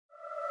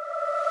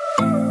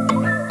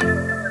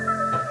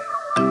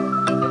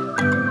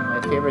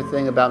favorite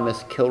thing about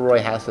Miss Kilroy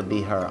has to be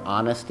her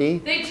honesty.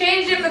 They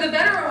changed it for the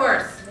better or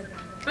worse?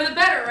 For the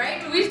better, right?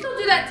 Do we still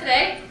do that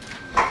today?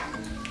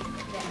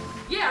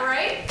 Yeah,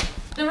 right?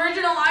 The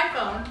original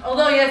iPhone,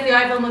 although yes, the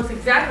iPhone looks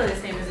exactly the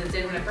same as it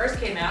did when it first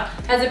came out.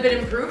 Has it been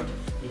improved?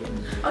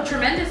 Oh,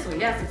 tremendously,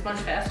 yes, it's much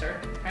faster,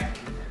 right?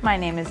 My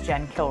name is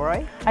Jen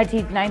Kilroy. I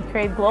teach 9th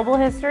grade global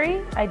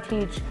history. I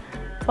teach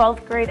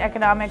 12th grade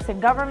economics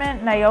and government,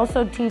 and I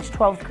also teach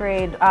 12th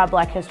grade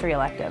Black history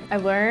elective. I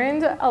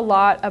learned a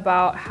lot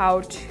about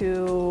how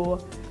to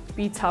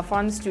be tough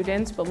on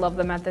students but love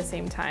them at the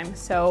same time.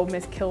 So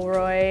Ms.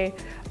 Kilroy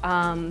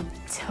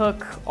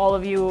took all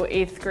of you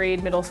 8th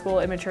grade middle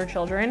school immature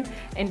children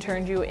and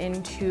turned you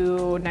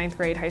into 9th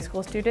grade high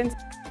school students.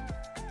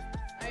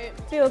 I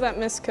feel that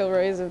Ms.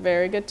 Kilroy is a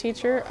very good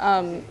teacher.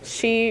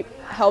 She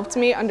helped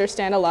me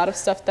understand a lot of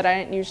stuff that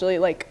I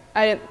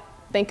didn't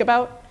think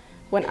about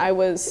when I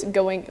was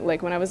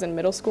when I was in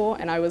middle school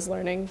and I was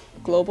learning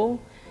global.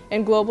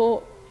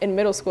 In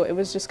middle school, it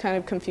was just kind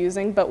of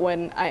confusing, but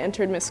when I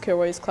entered Ms.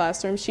 Kilroy's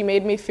classroom, she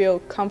made me feel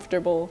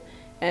comfortable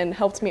and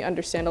helped me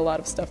understand a lot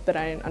of stuff that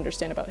I didn't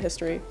understand about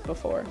history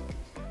before.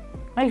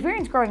 My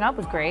experience growing up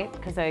was great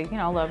because I,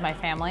 love my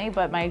family,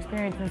 but my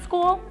experience in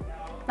school,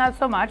 not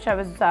so much. I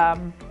was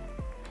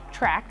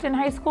tracked in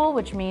high school,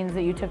 which means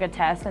that you took a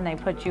test and they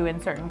put you in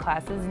certain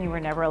classes and you were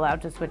never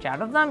allowed to switch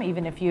out of them,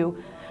 even if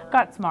you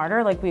got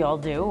smarter like we all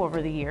do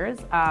over the years.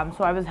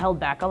 So I was held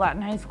back a lot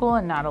in high school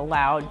and not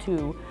allowed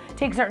to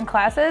take certain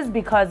classes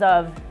because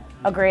of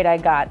a grade I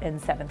got in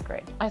 7th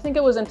grade. I think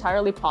it was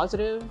entirely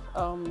positive.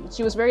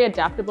 She was very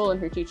adaptable in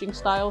her teaching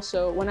style,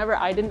 so whenever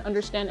I didn't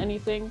understand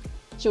anything,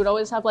 she would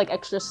always have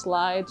extra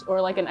slides or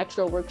an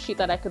extra worksheet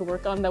that I could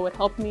work on that would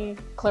help me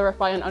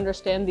clarify and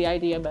understand the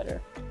idea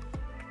better.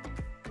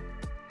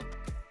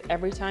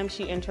 Every time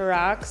she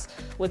interacts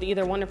with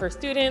either one of her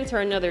students or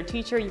another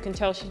teacher, you can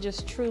tell she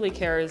just truly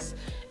cares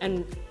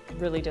and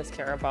really does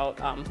care about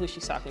who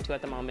she's talking to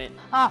at the moment.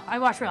 Oh, I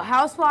watch Real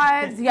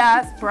Housewives,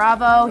 yes,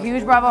 Bravo,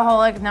 huge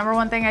Bravo-holic.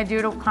 #1 thing I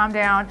do to calm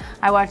down.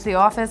 I watch The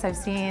Office. I've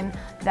seen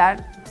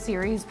that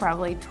series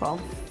probably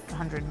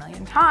 1,200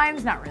 million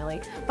times, not really.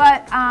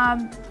 But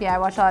yeah, I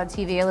watch a lot of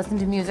TV. I listen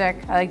to music.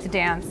 I like to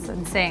dance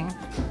and sing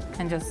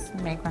and just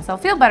make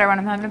myself feel better when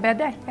I'm having a bad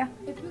day, yeah.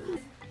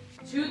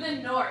 To the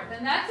north,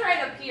 and that's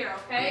right up here,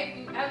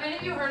 okay? Have any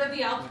of you heard of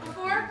the Alps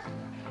before?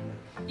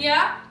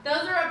 Yeah?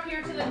 Those are up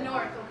here to the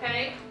north,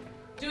 okay?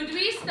 Do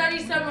we study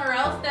somewhere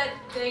else that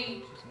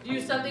they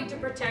use something to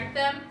protect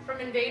them from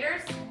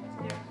invaders?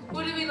 Yeah.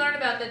 Who did we learn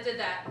about that did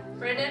that?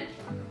 Brendan?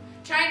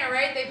 China,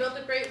 right? They built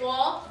a Great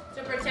Wall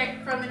to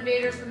protect from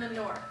invaders from the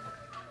north.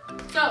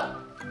 So,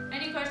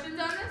 any questions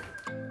on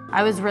this?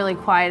 I was really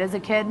quiet as a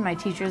kid. My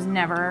teachers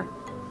never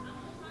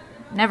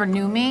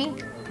knew me.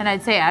 And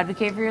I'd say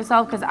advocate for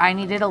yourself because I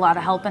needed a lot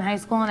of help in high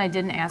school and I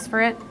didn't ask for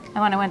it. And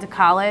when I went to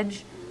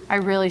college, I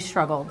really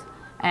struggled.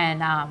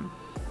 And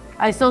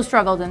I still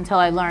struggled until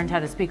I learned how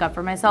to speak up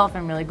for myself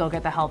and really go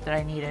get the help that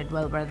I needed,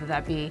 whether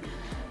that be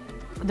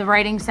the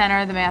writing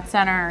center, the math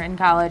center in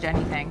college,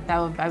 anything.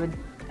 I would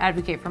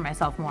advocate for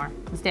myself more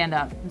and stand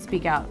up and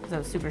speak out because I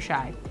was super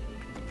shy.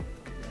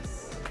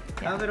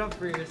 Yeah. Have it up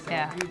for yourself.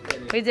 Yeah. You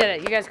did it. We did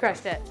it. You guys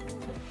crushed it.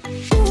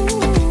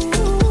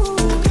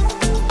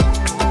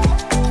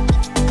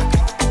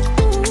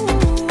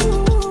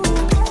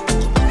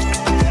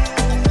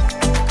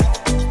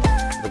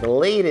 The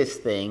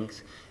latest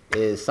things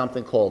is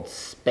something called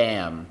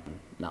spam.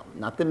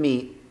 Not the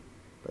meat,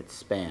 but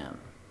spam.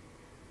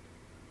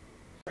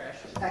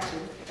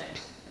 Actually,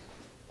 thanks.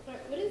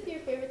 What is your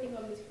favorite thing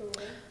about Miss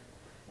Kilroy?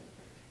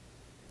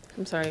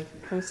 I'm sorry,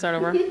 can we start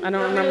over? I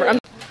don't remember.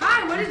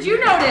 Hi, what did you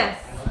notice?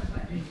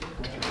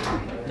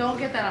 Don't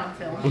get that on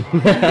film.